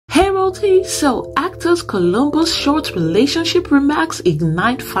royalty. So actors Columbus Short's relationship remarks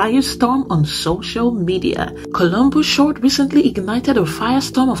ignite firestorm on social media. Columbus Short recently ignited a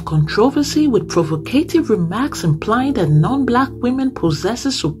firestorm of controversy with provocative remarks implying that non-black women possess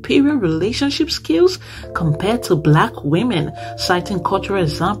superior relationship skills compared to black women, citing cultural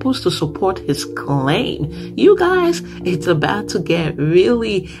examples to support his claim. You guys, it's about to get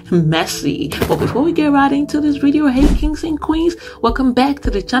really messy. But before we get right into this video, hey kings and queens, welcome back to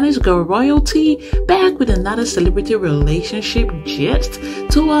the channel's Girl Royalty, back with another celebrity relationship gist.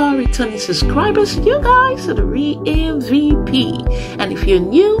 To our returning subscribers, you guys are the real MVP. And if you're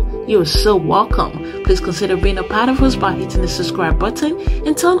new, you're so welcome. Please consider being a part of us by hitting the subscribe button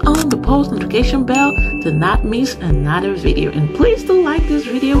and turn on the post notification bell to not miss another video. And please do like this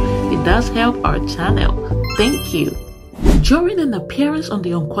video, it does help our channel. Thank you. During an appearance on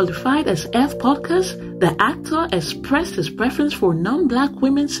the Unqualified as F podcast, the actor expressed his preference for non-black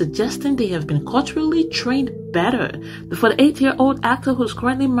women, suggesting they have been culturally trained better. The 48-year-old actor, who's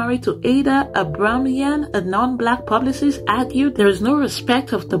currently married to 𝕚𝕦𝕓𝕐, a non-black publicist, argued there is no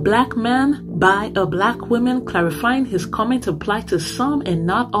respect of the black man by a black woman, clarifying his comment applied to some and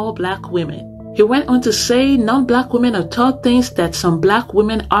not all black women. He went on to say non-black women are taught things that some black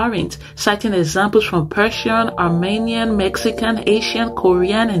women aren't, citing examples from Persian, Armenian, Mexican, Asian,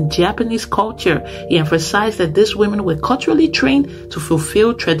 Korean, and Japanese culture. He emphasized that these women were culturally trained to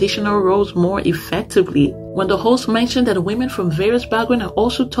fulfill traditional roles more effectively. When the host mentioned that women from various backgrounds are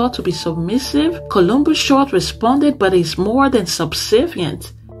also taught to be submissive, Columbus Short responded, "But it's more than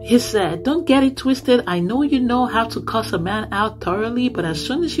subservient." He said, "Don't get it twisted. I know you know how to cuss a man out thoroughly, but as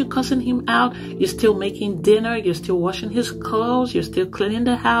soon as you're cussing him out, you're still making dinner, you're still washing his clothes, you're still cleaning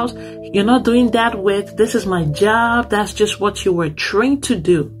the house. You're not doing that with, this is my job. That's just what you were trained to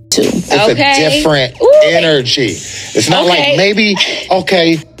do." It's a different energy. It's not like maybe,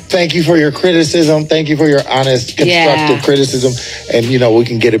 thank you for your criticism. Thank you for your honest, constructive criticism. And, you know, we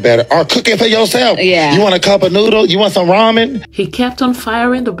can get it better. Or cook it for yourself. Yeah. You want a cup of noodles? You want some ramen? He kept on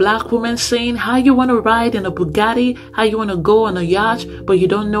firing the black woman, saying how you want to ride in a Bugatti, how you want to go on a yacht, but you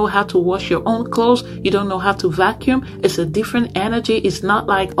don't know how to wash your own clothes. You don't know how to vacuum. It's a different energy. It's not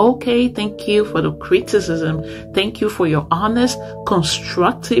like, okay, thank you for the criticism. Thank you for your honest,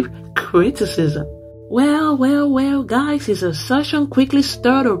 constructive criticism. Well, guys, his assertion quickly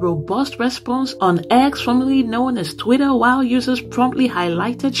stirred a robust response on X, formerly known as Twitter, while users promptly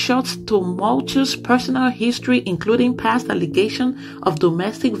highlighted Short's tumultuous personal history, including past allegations of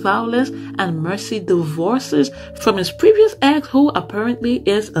domestic violence and mercy divorces from his previous ex, who apparently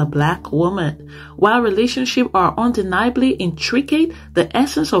is a black woman. While relationships are undeniably intricate, the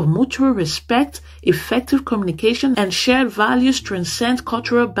essence of mutual respect, effective communication, and shared values transcend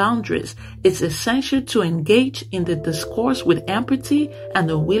cultural boundaries. It's essential to engage in the discourse with empathy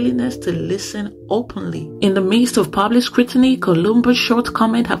and a willingness to listen openly. In the midst of public scrutiny, Columbus Short's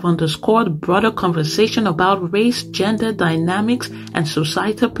comments have underscored broader conversation about race, gender dynamics, and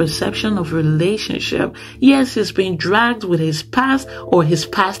societal perception of relationship. Yes, he's been dragged with his past, or his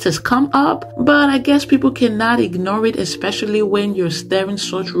past has come up, but I guess people cannot ignore it, especially when you're stirring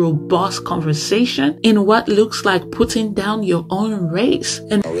such robust conversation in what looks like putting down your own race.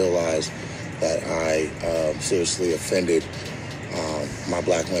 And I realized that I seriously offended my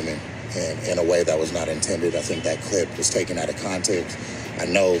black women in a way that was not intended. I think that clip was taken out of context. I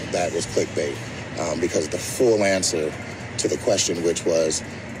know that was clickbait because the full answer to the question, which was,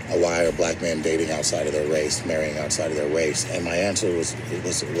 why are black men dating outside of their race, marrying outside of their race? And my answer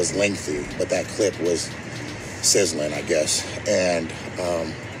was lengthy, but that clip was sizzling, I guess, and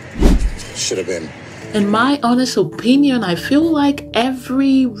should have been. In my honest opinion, I feel like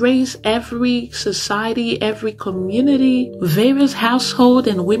every race, every society, every community, various households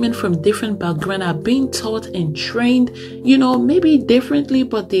and women from different backgrounds are being taught and trained, you know, maybe differently,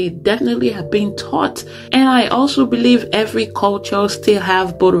 but they definitely have been taught. And I also believe every culture still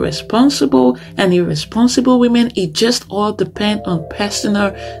have both responsible and irresponsible women. It just all depends on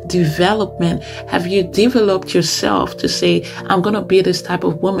personal development. Have you developed yourself to say, I'm going to be this type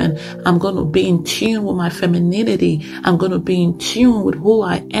of woman. I'm going to be in tune with my femininity. I'm going to be in tune with who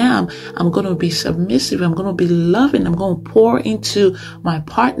I am. I'm going to be submissive. I'm going to be loving. I'm going to pour into my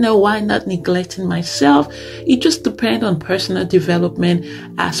partner. Why not neglecting myself? It just depends on personal development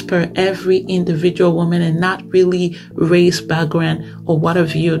as per every individual woman, and not really race, background, or what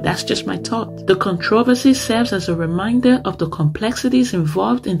have you. That's just my thought. The controversy serves as a reminder of the complexities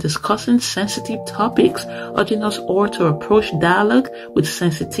involved in discussing sensitive topics, urging us all to approach dialogue with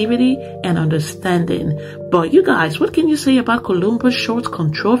sensitivity and understanding. But you guys, what can you say about Columbus Short's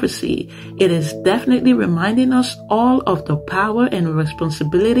controversy? It is definitely reminding us all of the power and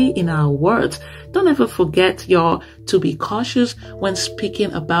responsibility in our words. Don't ever forget, y'all, to be cautious when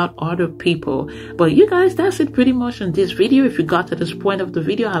speaking about other people. But you guys, that's it pretty much on this video. If you got to this point of the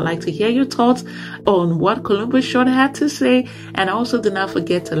video, I'd like to hear your thoughts on what Columbus Short had to say. And also do not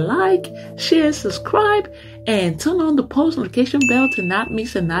forget to like, share, subscribe, and turn on the post notification bell to not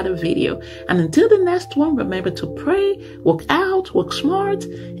miss another video. And until the next one, remember to pray, work out, work smart,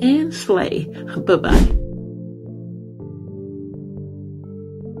 and slay. Bye-bye.